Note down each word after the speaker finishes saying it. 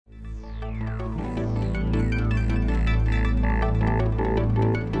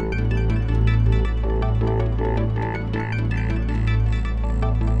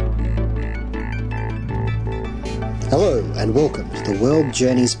Hello and welcome to the World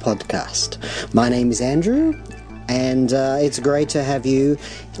Journeys podcast. My name is Andrew and it's great to have you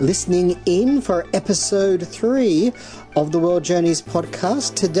listening in for episode 3 of the World Journeys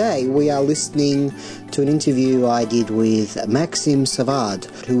podcast. Today we are listening to an interview I did with Maxim Savard,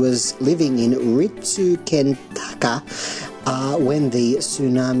 who was living in Ritsukentaka when the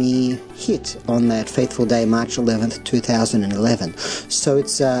tsunami hit on that fateful day, March 11th, 2011. So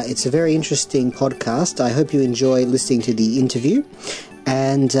it's a very interesting podcast. I hope you enjoy listening to the interview,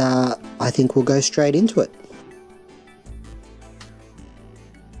 and I think we'll go straight into it.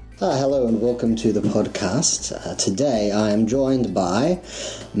 Hello and welcome to the podcast. Today I am joined by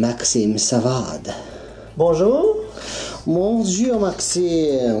Maxim Savard. Bonjour. Bonjour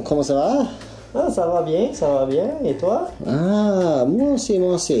Maxime, comment ça va? Ah, ça va bien. Et toi? Moi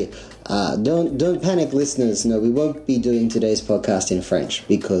aussi. Don't panic, listeners. No, we won't be doing today's podcast in French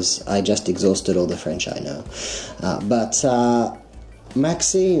because I just exhausted all the French I know. But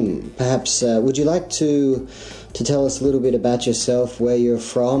Maxime, perhaps would you like to tell us a little bit about yourself, where you're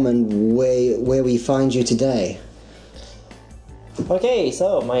from, and where we find you today? Okay,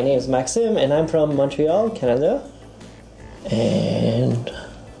 so my name is Maxime, and I'm from Montreal, Canada. And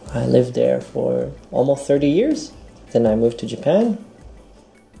I lived there for almost 30 years. Then I moved to Japan.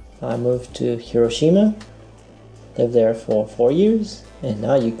 I moved to Hiroshima. Lived there for 4 years. And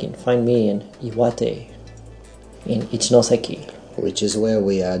now you can find me in Iwate, in Ichinoseki. Which is where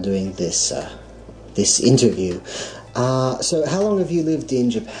we are doing this interview. So how long have you lived in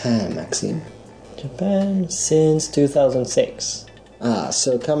Japan, Maxime? Japan since 2006.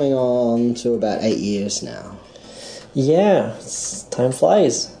 So coming on to about 8 years now. Yeah, time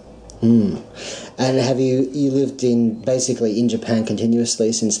flies. And have you lived basically in Japan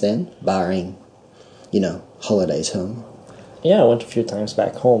continuously since then, barring, holidays home? Yeah, I went a few times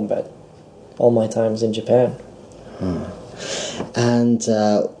back home, but all my time's in Japan. And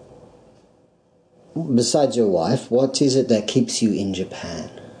besides your wife, what is it that keeps you in Japan?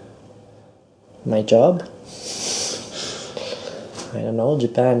 My job? I don't know,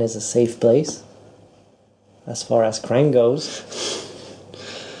 Japan is a safe place as far as crime goes.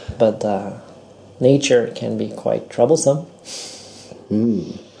 But nature can be quite troublesome.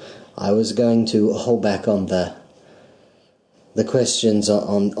 I was going to hold back on the questions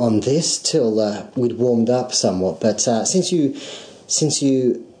on this till we'd warmed up somewhat. But since you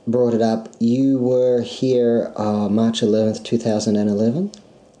brought it up, you were here March 11th, 2011?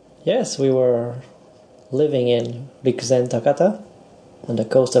 Yes, we were living in Rikuzen Takata on the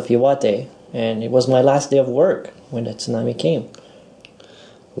coast of Iwate, and it was my last day of work when the tsunami came.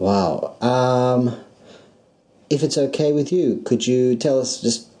 Wow. If it's okay with you, could you tell us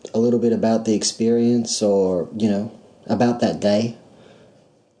just a little bit about the experience or, about that day?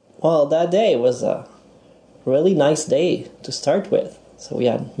 Well, that day was a really nice day to start with. So we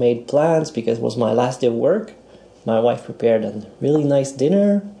had made plans because it was my last day of work. My wife prepared a really nice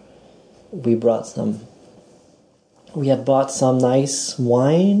dinner. We had bought some nice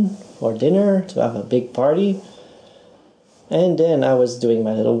wine for dinner to have a big party. And then I was doing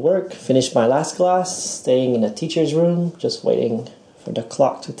my little work, finished my last class, staying in a teacher's room, just waiting for the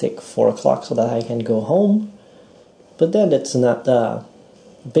clock to tick 4 o'clock so that I can go home. But then the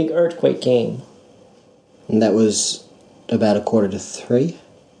big earthquake came. And that was about 2:45?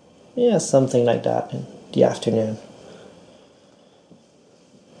 Yeah, something like that in the afternoon.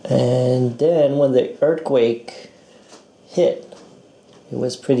 And then when the earthquake hit, it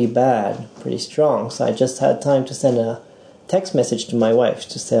was pretty bad, pretty strong. So I just had time to send a text message to my wife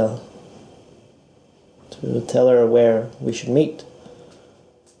to tell her where we should meet,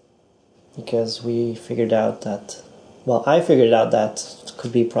 because we figured out that, I figured out that it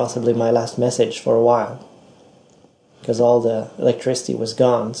could be possibly my last message for a while, because all the electricity was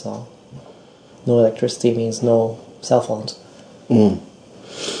gone. So no electricity means no cell phones.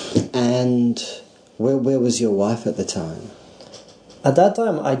 And where was your wife at the time? At that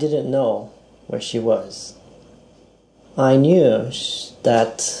time I didn't know where she was. I knew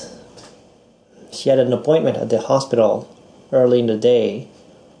that she had an appointment at the hospital early in the day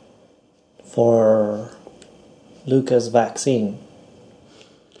for Luca's vaccine.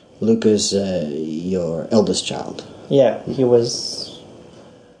 Luca's your eldest child? Yeah, he was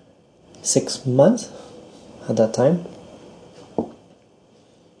 6 months at that time.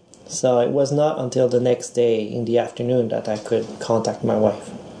 So it was not until the next day in the afternoon that I could contact my wife.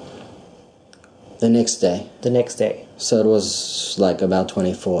 The next day? The next day. So it was like about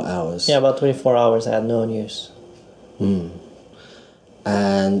 24 hours? Yeah, about 24 hours I had no news.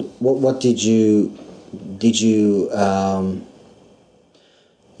 And what did you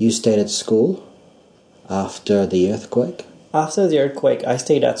you stayed at school after the earthquake? After the earthquake, I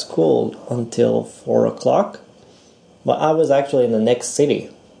stayed at school until 4 o'clock, but I was actually in the next city.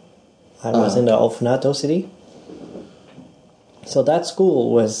 I was in the Ofnato city. So that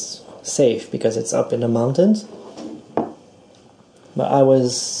school was safe because it's up in the mountains. But I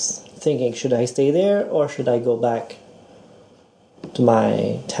was thinking, should I stay there or should I go back to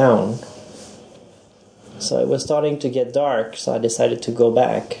my town? So it was starting to get dark, so I decided to go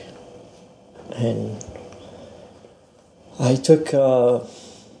back. And I took a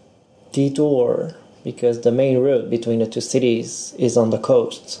detour because the main road between the two cities is on the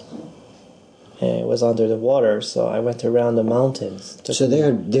coast. And it was under the water, so I went around the mountains. So there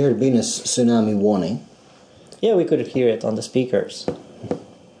had been a tsunami warning? Yeah, we could hear it on the speakers.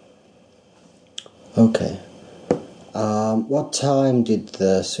 Okay. What time did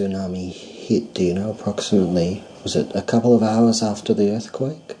the tsunami hit, do you know, approximately? Was it a couple of hours after the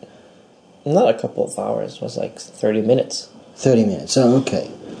earthquake? Not a couple of hours, it was like 30 minutes. 30 minutes, oh,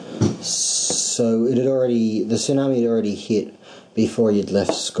 okay. So the tsunami had already hit before you'd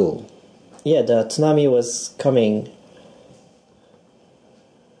left school? Yeah, the tsunami was coming,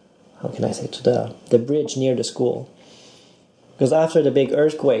 how can I say, to the bridge near the school. Because after the big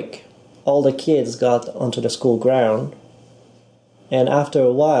earthquake, all the kids got onto the school ground, and after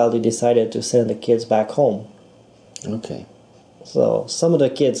a while they decided to send the kids back home. Okay. So some of the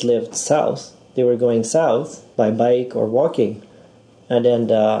kids lived south. They were going south by bike or walking. And then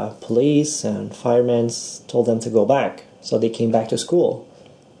the police and firemen told them to go back. So they came back to school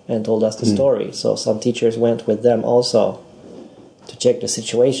and told us the story. So some teachers went with them also to check the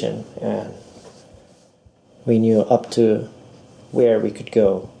situation. And we knew up to where we could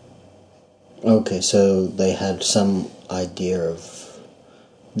go. Okay, so they had some idea of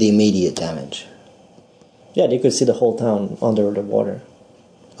the immediate damage. Yeah, they could see the whole town under the water.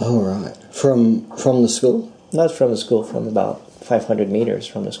 Oh, right. From the school? Not from the school, from about 500 meters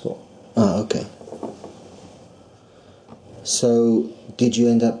from the school. Oh, okay. So, did you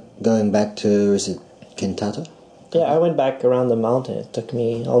end up going back to, is it Kentata? Yeah, I went back around the mountain. It took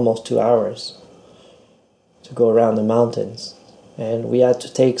me almost 2 hours to go around the mountains. And we had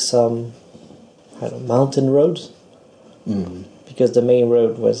to take some, mountain roads. Because the main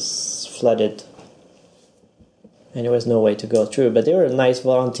road was flooded. And there was no way to go through. But there were nice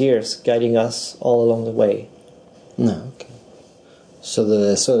volunteers guiding us all along the way. No, okay. So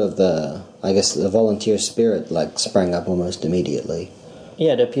the volunteer spirit sprang up almost immediately.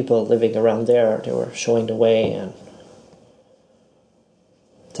 Yeah, the people living around there, they were showing the way and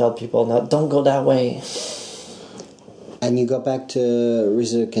tell people, no, don't go that way. And you got back to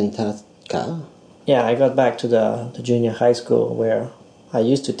Rizukentaka? Yeah, I got back to the junior high school where I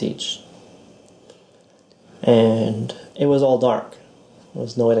used to teach. And it was all dark. There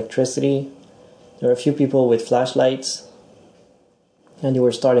was no electricity. There were a few people with flashlights. And they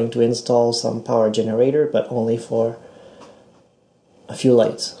were starting to install some power generator, but only for a few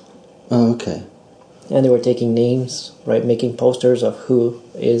lights. Oh, okay. And they were taking names, right, making posters of who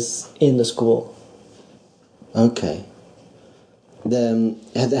is in the school. Okay.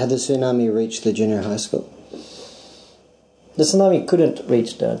 Had the tsunami reached the junior high school? The tsunami couldn't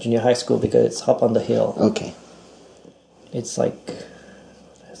reach the junior high school because it's up on the hill. Okay. It's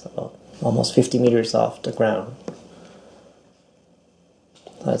about almost 50 meters off the ground.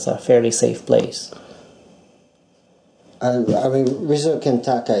 That's a fairly safe place.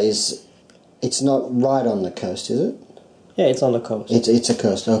 Rizukentaka it's not right on the coast, is it? Yeah, it's on the coast. It's a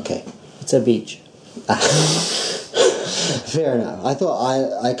coast, okay. It's a beach. Fair enough. I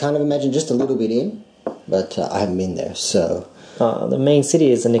kind of imagined just a little bit in, but I haven't been there, so... The main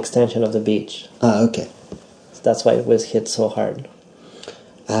city is an extension of the beach. Ah, okay. So that's why it was hit so hard.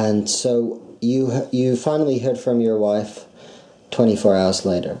 And so you finally heard from your wife 24 hours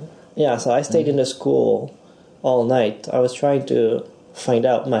later. Yeah, so I stayed in the school all night. I was trying to find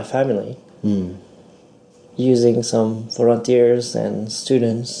out my family using some volunteers and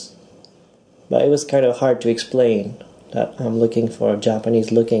students. But it was kind of hard to explain that I'm looking for a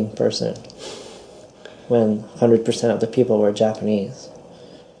Japanese-looking person when 100% of the people were Japanese.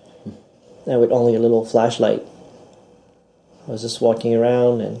 And with only a little flashlight. I was just walking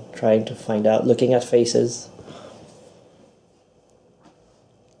around and trying to find out, looking at faces.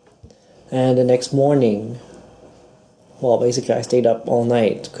 And the next morning, well, basically I stayed up all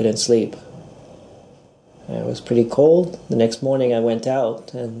night, couldn't sleep. It was pretty cold. The next morning I went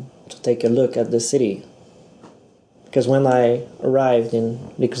out and to take a look at the city. Because when I arrived in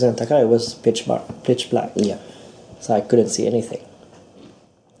Rizukentaka, it was pitch black. Yeah. So I couldn't see anything.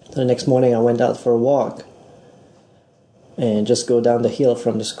 So the next morning I went out for a walk and just go down the hill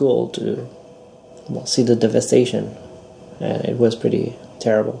from the school to see the devastation, and it was pretty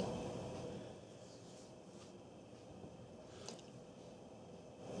terrible.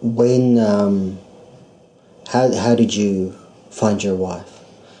 When how did you find your wife?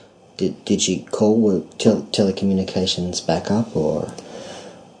 Did she call with telecommunications back up, or?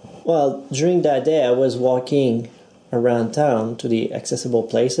 Well, during that day, I was walking around town to the accessible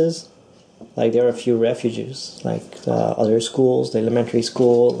places. Like, there are a few refuges, like the other schools, the elementary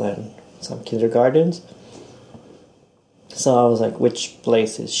school, and some kindergartens. So I was like, which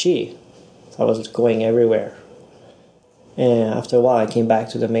place is she? So I was going everywhere. And after a while, I came back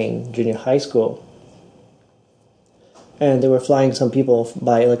to the main junior high school. And they were flying some people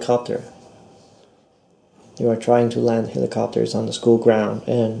by helicopter. They were trying to land helicopters on the school ground,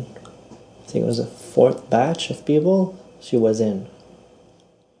 and I think it was the fourth batch of people she was in.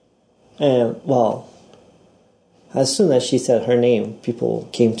 And, well, as soon as she said her name, people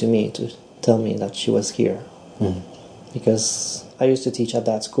came to me to tell me that she was here. Mm. Because I used to teach at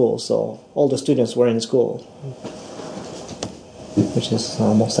that school, so all the students were in school, which is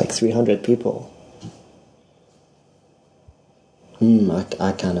almost like 300 people.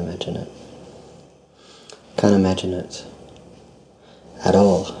 I can't imagine it. Can't imagine it at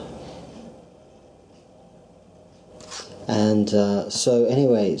all. And so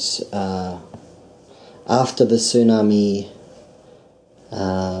anyways, after the tsunami,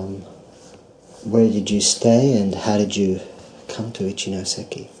 where did you stay and how did you come to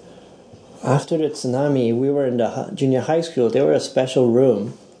Ichinoseki? After the tsunami, we were in the junior high school. There was a special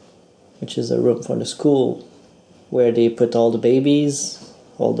room, which is a room for the school, where they put all the babies,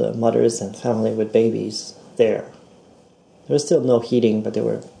 all the mothers and family with babies there. There was still no heating, but there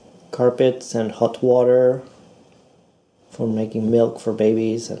were carpets and hot water for making milk for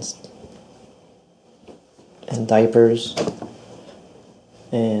babies and diapers.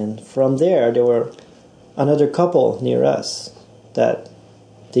 And from there were another couple near us that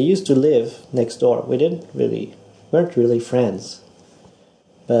they used to live next door. We weren't really friends,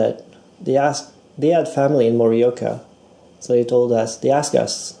 but they had family in Morioka, so they asked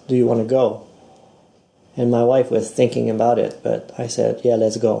us, do you want to go? And my wife was thinking about it, but I said, yeah,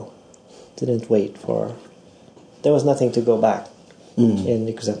 let's go. Didn't wait there was nothing to go back in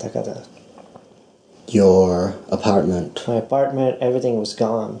Rikuzen Takata. Your apartment? My apartment, everything was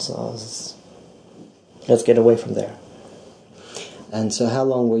gone, so let's get away from there. And so how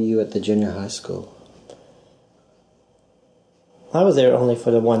long were you at the junior high school? I was there only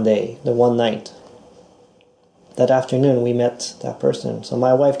for the one day, the one night. That afternoon we met that person. So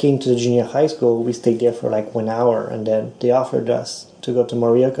my wife came to the junior high school, we stayed there for like 1 hour, and then they offered us to go to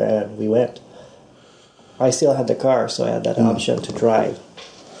Morioka, and we went. I still had the car, so I had that option to drive.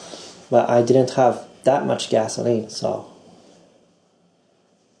 But I didn't have that much gasoline, so...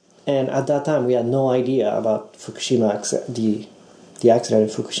 And at that time we had no idea about Fukushima, the accident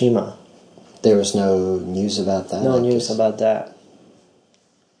in Fukushima. There was no news about that? No news about that.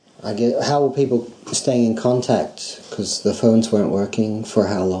 I guess, how were people staying in contact? Because the phones weren't working for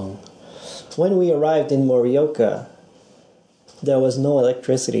how long? When we arrived in Morioka, there was no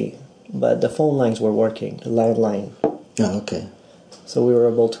electricity, but the phone lines were working, the landline. Oh, okay. So we were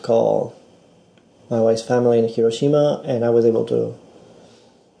able to call my wife's family in Hiroshima, and I was able to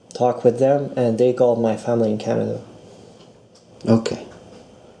talk with them, and they called my family in Canada. Okay.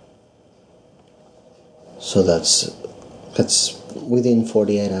 So that's within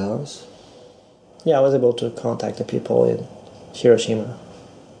 48 hours? Yeah, I was able to contact the people in Hiroshima.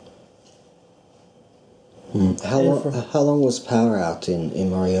 How long was power out in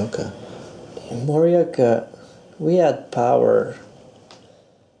Morioka? In Morioka, we had power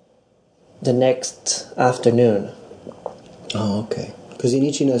the next afternoon. Oh, okay. Because in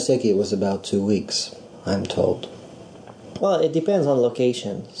Ichinoseki it was about 2 weeks, I'm told. Well, it depends on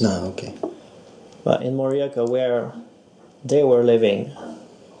locations. No, okay. But in Morioka, where they were living,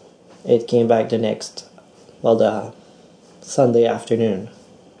 it came back the Sunday afternoon.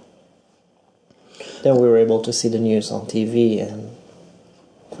 Then we were able to see the news on TV and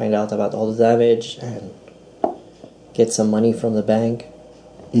find out about all the damage and get some money from the bank.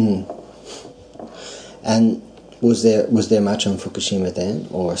 And was there much on Fukushima then,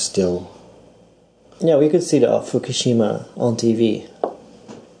 or still? Yeah, we could see the Fukushima on TV.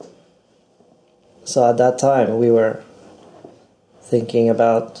 So at that time, we were thinking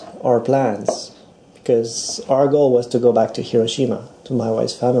about our plans, because our goal was to go back to Hiroshima, to my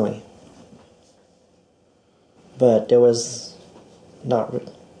wife's family. But there was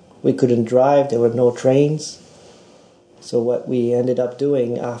we couldn't drive, there were no trains. So what we ended up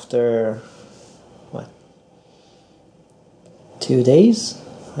doing after, 2 days,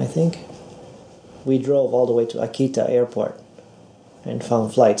 I think, we drove all the way to Akita Airport and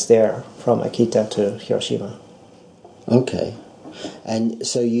found flights there from Akita to Hiroshima. Okay. And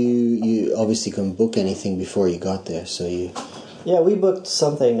so you obviously couldn't book anything before you got there, so you... Yeah, we booked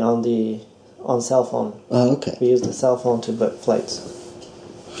something on cell phone. Oh, okay. We used the cell phone to book flights.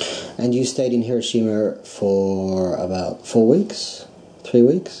 And you stayed in Hiroshima for about 4 weeks? 3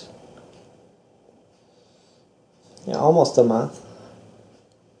 weeks? Yeah, almost a month.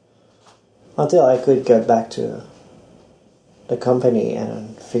 Until I could get back to the company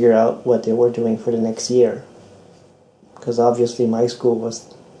and figure out what they were doing for the next year. Because obviously my school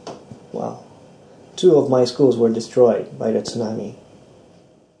was, well, 2 of my schools were destroyed by the tsunami.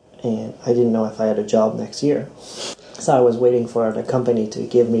 And I didn't know if I had a job next year. So I was waiting for the company to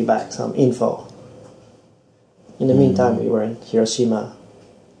give me back some info. In the meantime, we were in Hiroshima.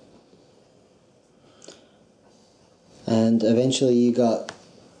 And eventually you got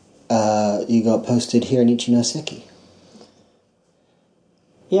posted here in Ichinoseki.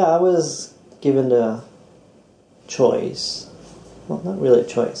 Yeah, I was given the choice. Well, not really a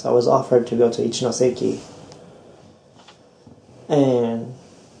choice. I was offered to go to Ichinoseki. And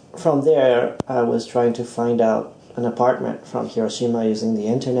from there, I was trying to find out an apartment from Hiroshima using the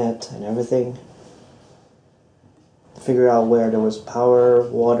internet and everything. Figure out where there was power,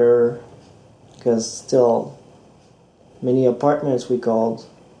 water, because still many apartments we called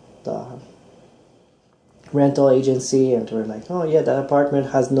the rental agency and they were like, oh yeah, that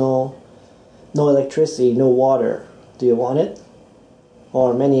apartment has no electricity, no water. Do you want it?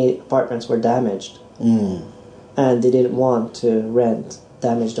 Or many apartments were damaged. And they didn't want to rent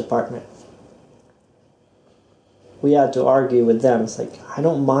damaged apartment. We had to argue with them. It's like, I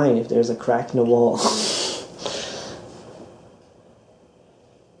don't mind if there's a crack in the wall.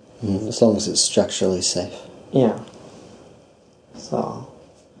 As long as it's structurally safe. Yeah. So,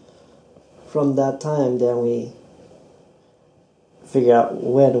 from that time, then we figured out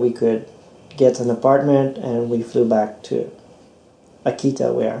when we could get an apartment, and we flew back to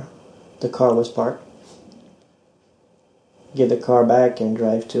Akita where the car was parked. Get the car back and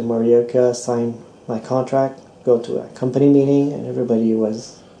drive to Morioka, sign my contract, go to a company meeting, and everybody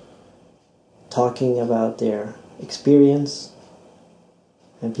was talking about their experience.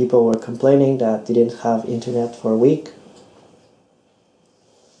 And people were complaining that they didn't have internet for a week.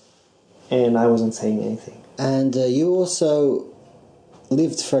 And I wasn't saying anything. And you also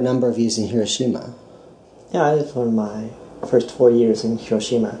lived for a number of years in Hiroshima. Yeah, I lived for my first 4 years in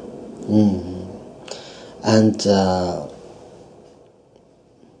Hiroshima. And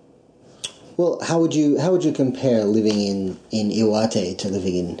well, how would you compare living in Iwate to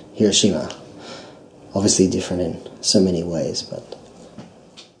living in Hiroshima? Obviously different in so many ways, but...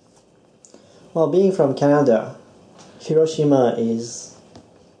 Well, being from Canada, Hiroshima is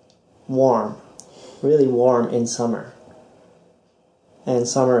warm, really warm in summer. And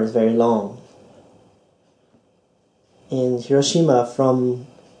summer is very long. In Hiroshima, from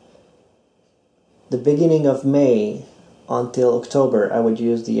the beginning of May until October, I would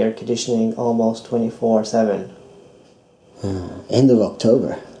use the air conditioning almost 24/7. End of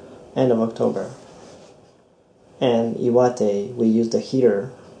October. End of October. And Iwate, we used the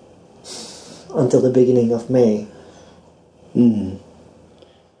heater until the beginning of May. And,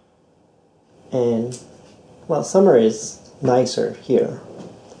 well, summer is nicer here.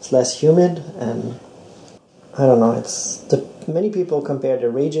 It's less humid, and I don't know, many people compare the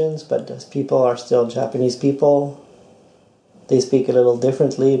regions, but those people are still Japanese people. They speak a little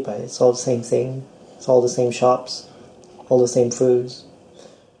differently, but it's all the same thing. It's all the same shops, all the same foods.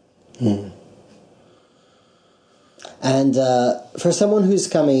 And for someone who's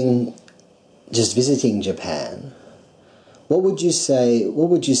coming, just visiting Japan, what would you say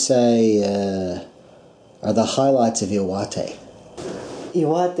are the highlights of Iwate?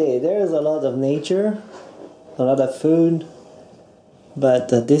 Iwate, there is a lot of nature, a lot of food, but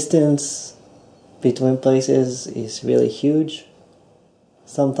the distance between places is really huge.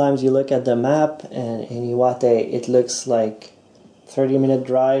 Sometimes you look at the map and in Iwate it looks like 30-minute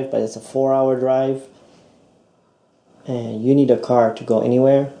drive, but it's a 4-hour drive. And you need a car to go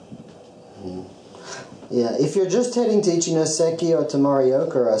anywhere. Yeah, if you're just heading to Ichinoseki or to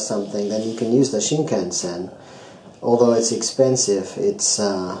Morioka or something, then you can use the Shinkansen. Although it's expensive, it's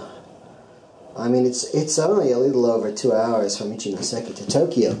only a little over 2 hours from Ichinoseki to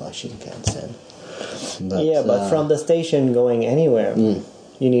Tokyo by Shinkansen. But from the station going anywhere,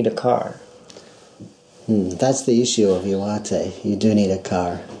 you need a car. That's the issue of Iwate. You do need a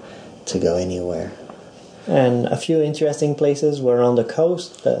car to go anywhere. And a few interesting places were on the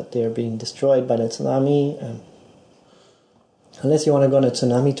coast, but they're being destroyed by the tsunami. Unless you want to go on a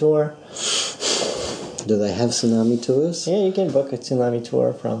tsunami tour, Do they have tsunami tours? Yeah, you can book a tsunami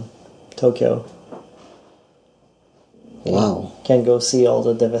tour from Tokyo. Wow. Can go see all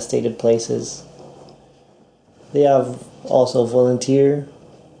the devastated places. They have also volunteer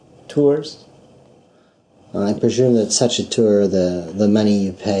tours. I presume that such a tour, the money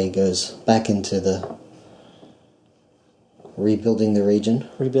you pay goes back into the rebuilding the region.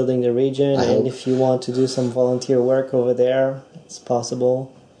 Rebuilding the region, I and hope. if you want to do some volunteer work over there, it's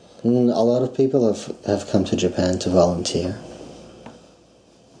possible. A lot of people have come to Japan to volunteer.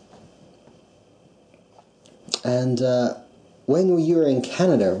 And when you were in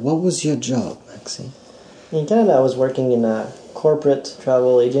Canada, what was your job, Maxine? In Canada, I was working in a corporate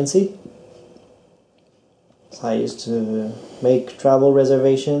travel agency. So I used to make travel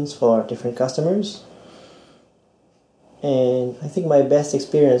reservations for different customers. And I think my best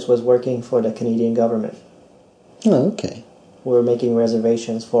experience was working for the Canadian government. Oh, okay. We were making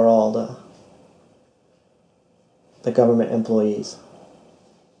reservations for all the government employees.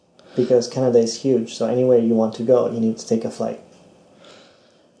 Because Canada is huge, so anywhere you want to go, you need to take a flight.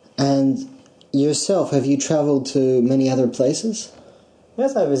 And yourself, have you traveled to many other places?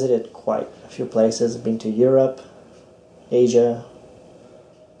 Yes, I visited quite a few places. I've been to Europe, Asia,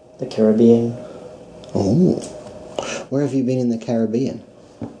 the Caribbean. Oh. Where have you been in the Caribbean?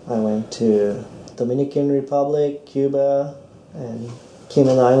 I went to Dominican Republic, Cuba, and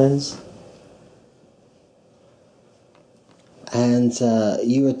Cayman Islands. And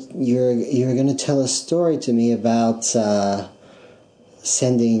you were going to tell a story to me about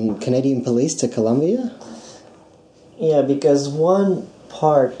sending Canadian police to Colombia? Yeah, because one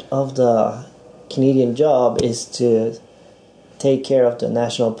part of the Canadian job is to take care of the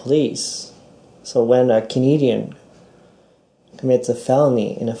national police. So when a Canadian commits a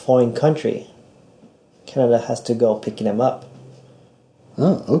felony in a foreign country, Canada has to go pick them up.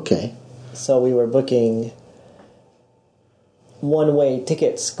 Oh, okay. So we were booking one-way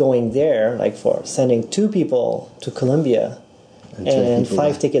tickets going there, like for sending 2 people to Colombia and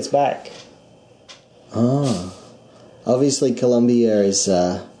 5 tickets back. Ah. Obviously, Colombia is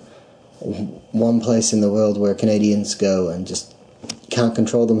one place in the world where Canadians go and just can't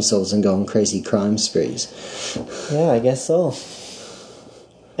control themselves and go on crazy crime sprees. Yeah, I guess so.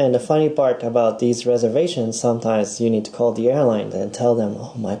 And the funny part about these reservations, sometimes you need to call the airline and tell them,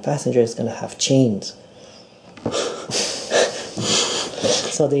 oh, my passenger is going to have chains.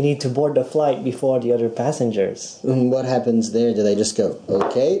 So they need to board the flight before the other passengers. And what happens there? Do they just go,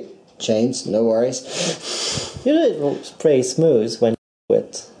 okay, chains, no worries? It's pretty smooth when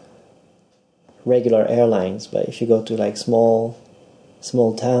with regular airlines, but if you go to like small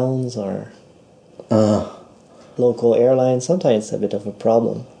towns or local airlines, sometimes it's a bit of a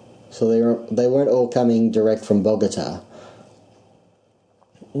problem. So they weren't all coming direct from Bogota?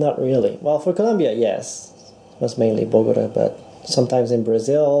 Not really. Well, for Colombia, yes. It was mainly Bogota, but sometimes in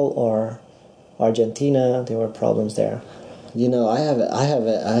Brazil or Argentina, there were problems there. You know, I have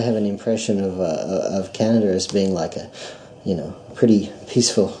an impression of Canada as being like a, pretty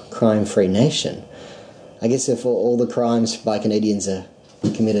peaceful, crime-free nation. I guess if all the crimes by Canadians are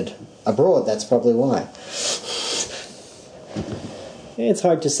committed abroad, that's probably why. It's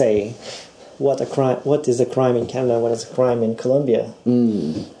hard to say what is a crime in Canada, what is a crime in Colombia.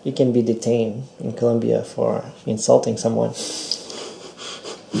 You can be detained in Colombia for insulting someone.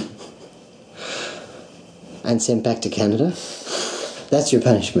 And sent back to Canada? That's your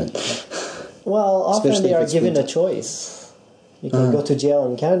punishment. Well, often Especially they if are it's given winter. a choice. You can go to jail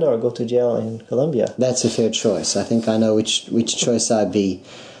in Canada or go to jail in Colombia. That's a fair choice. I think I know which choice I'd be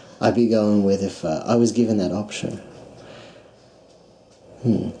going with if I was given that option.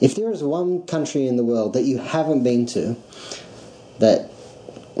 If there is one country in the world that you haven't been to, that...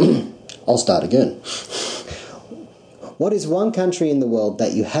 I'll start again. What is one country in the world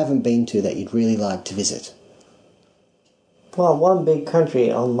that you haven't been to that you'd really like to visit? Well, one big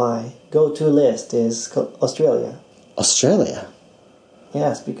country on my go-to list is Australia. Australia?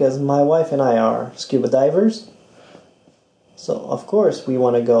 Yes, because my wife and I are scuba divers. So, of course, we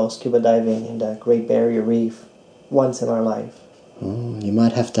want to go scuba diving in the Great Barrier Reef once in our life. You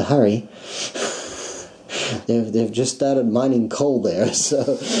might have to hurry. They've just started mining coal there,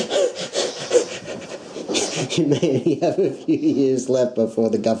 so you may only have a few years left before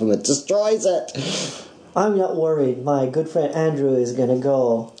the government destroys it. I'm not worried. My good friend Andrew is going to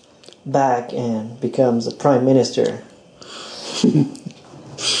go back and becomes a prime minister.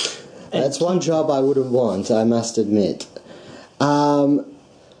 That's one job I would have wanted, I must admit.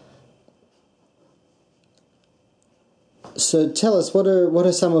 So tell us, what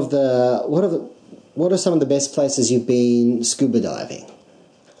are some of the best places you've been scuba diving?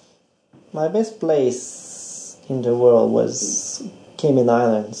 My best place in the world was Cayman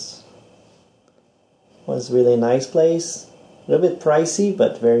Islands. Was really nice place. A little bit pricey,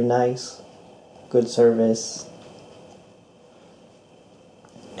 but very nice. Good service.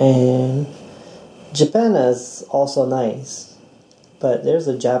 And Japan is also nice, but there's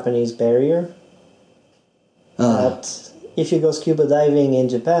a Japanese barrier. That if you go scuba diving in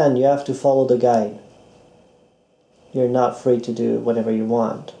Japan, you have to follow the guide. You're not free to do whatever you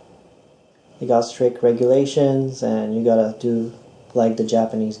want. You got strict regulations, and you gotta do like the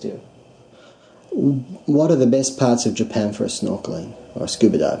Japanese do. What are the best parts of Japan for snorkeling? Or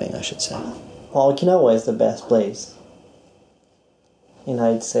scuba diving, I should say. Well, Okinawa is the best place. And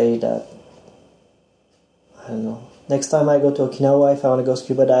I'd say that, I don't know, next time I go to Okinawa, if I want to go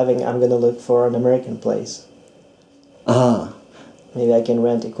scuba diving, I'm gonna look for an American place. Maybe I can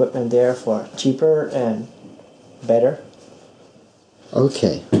rent equipment there for cheaper and better.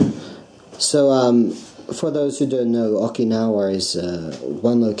 Okay. So, for those who don't know, Okinawa is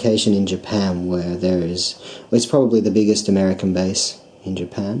one location in Japan where it's probably the biggest American base in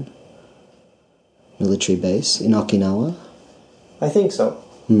Japan. Military base in Okinawa. I think so.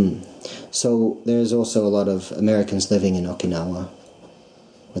 So there's also a lot of Americans living in Okinawa.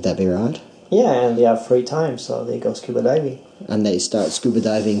 Would that be right? Yeah, and they have free time, so they go scuba diving. And they start scuba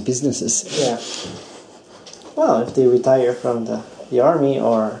diving businesses. Yeah. Well, if they retire from the army,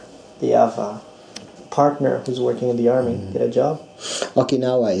 or they have a partner who's working in the army, get a job.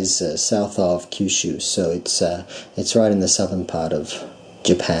 Okinawa is south of Kyushu, so it's right in the southern part of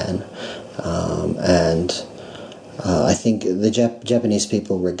Japan. I think the Japanese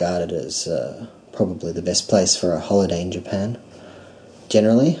people regard it as probably the best place for a holiday in Japan.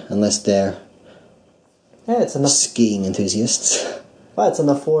 Generally, unless they're it's skiing enthusiasts. Well, it's an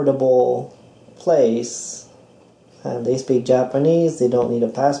affordable place, and they speak Japanese. They don't need a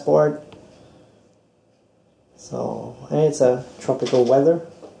passport. So, and it's a tropical weather.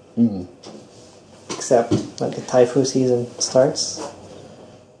 Except when the typhoon season starts,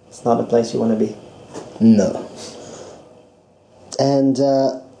 it's not a place you want to be. No. And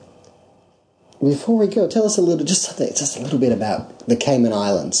before we go, tell us just a little bit about the Cayman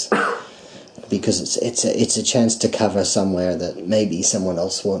Islands, because it's a chance to cover somewhere that maybe someone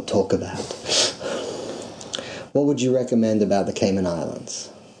else won't talk about. What would you recommend about the Cayman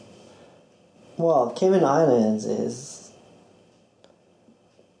Islands? Well, Cayman Islands is,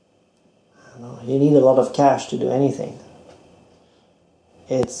 I don't know, you need a lot of cash to do anything.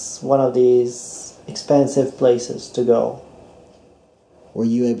 It's one of these expensive places to go. Were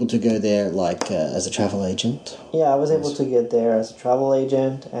you able to go there, as a travel agent? Yeah, I was able to get there as a travel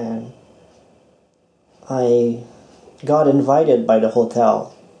agent, and I got invited by the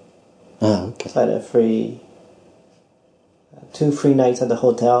hotel. Oh, okay. So I had 2 free nights at the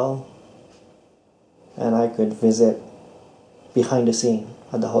hotel, and I could visit behind the scene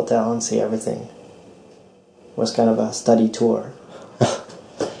at the hotel and see everything. It was kind of a study tour.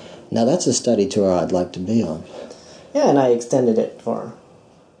 Now that's a study tour I'd like to be on. Yeah, and I extended it for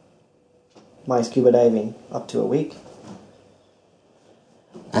my scuba diving up to a week.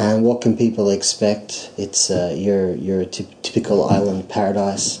 And what can people expect? It's your typical island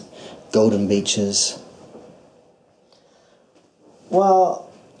paradise, golden beaches. Well,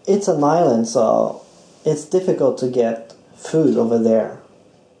 it's an island, so it's difficult to get food over there.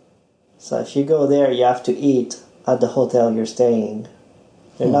 So if you go there, you have to eat at the hotel you're staying.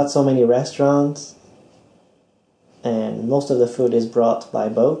 There are not so many restaurants, and most of the food is brought by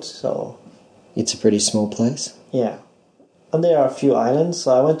boat, so... It's a pretty small place? Yeah. And there are a few islands,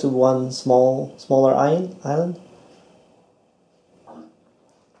 so I went to one smaller island.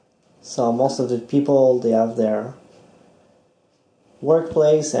 So most of the people, they have their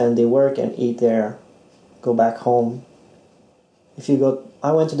workplace, and they work and eat there, go back home.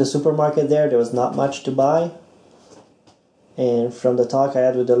 I went to the supermarket there was not much to buy. And from the talk I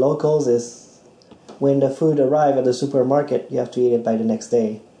had with the locals is, when the food arrives at the supermarket, you have to eat it by the next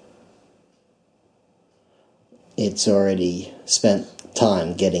day. It's already spent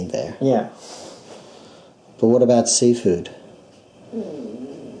time getting there. Yeah. But what about seafood?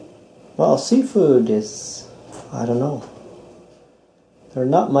 Well, seafood is, I don't know. There's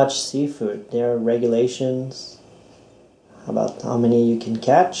not much seafood. There are regulations about how many you can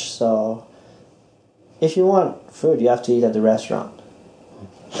catch, so if you want food, you have to eat at the restaurant.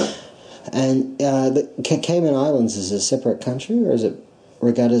 And the Cayman Islands is a separate country, or is it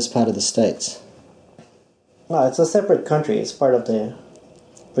regarded as part of the States? No, it's a separate country. It's part of the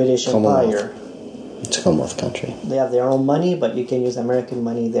British Empire. It's a Commonwealth country. They have their own money, but you can use American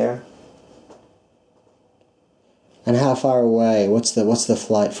money there. And how far away? What's the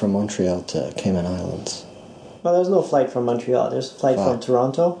flight from Montreal to Cayman Islands? Well, there's no flight from Montreal. There's a flight from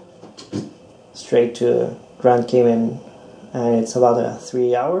Toronto straight to Grand Cayman, and it's about a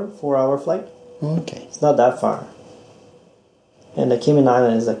 4-hour flight. Okay. It's not that far. And the Cayman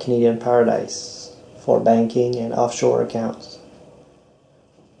Island is a Canadian paradise for banking and offshore accounts.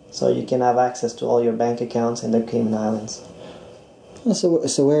 So you can have access to all your bank accounts in the Cayman Islands. Oh,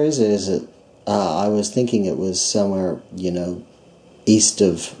 so where is it? Is it? I was thinking it was somewhere, east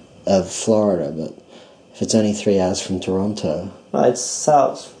of Florida, but if it's only 3 hours from Toronto. Well, it's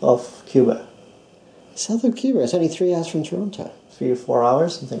south of Cuba. South of Cuba. It's only 3 hours from Toronto. 3 or 4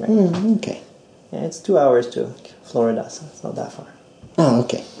 hours, something like that. Okay. Yeah, it's 2 hours to Florida, so it's not that far. Oh,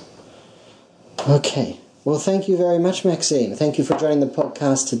 okay. Okay. Well, thank you very much, Maxime. Thank you for joining the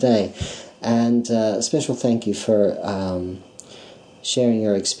podcast today. And a special thank you for sharing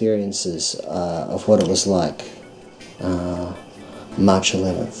your experiences of what it was like March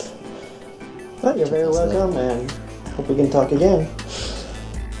 11th. Well, you're very welcome, and hope we can talk again.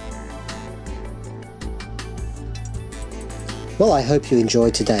 Well, I hope you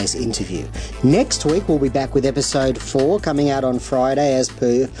enjoyed today's interview. Next week, we'll be back with episode 4, coming out on Friday as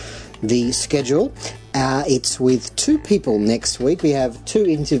per the schedule. It's with 2 people next week. We have 2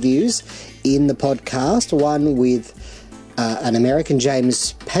 interviews in the podcast, one with an American,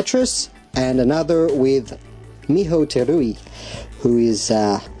 James Petrus, and another with Miho Terui, who is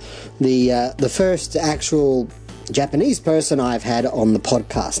the first actual Japanese person I've had on the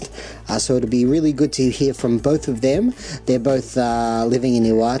podcast. So it'll be really good to hear from both of them. They're both living in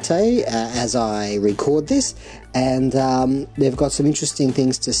Iwate as I record this, and they've got some interesting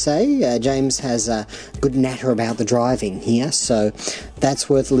things to say. James has a good natter about the driving here, so that's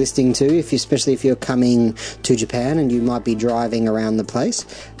worth listening to, especially if you're coming to Japan and you might be driving around the place.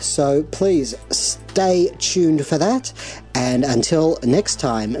 So please stay tuned for that, and until next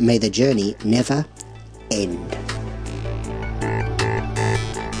time, may the journey never end.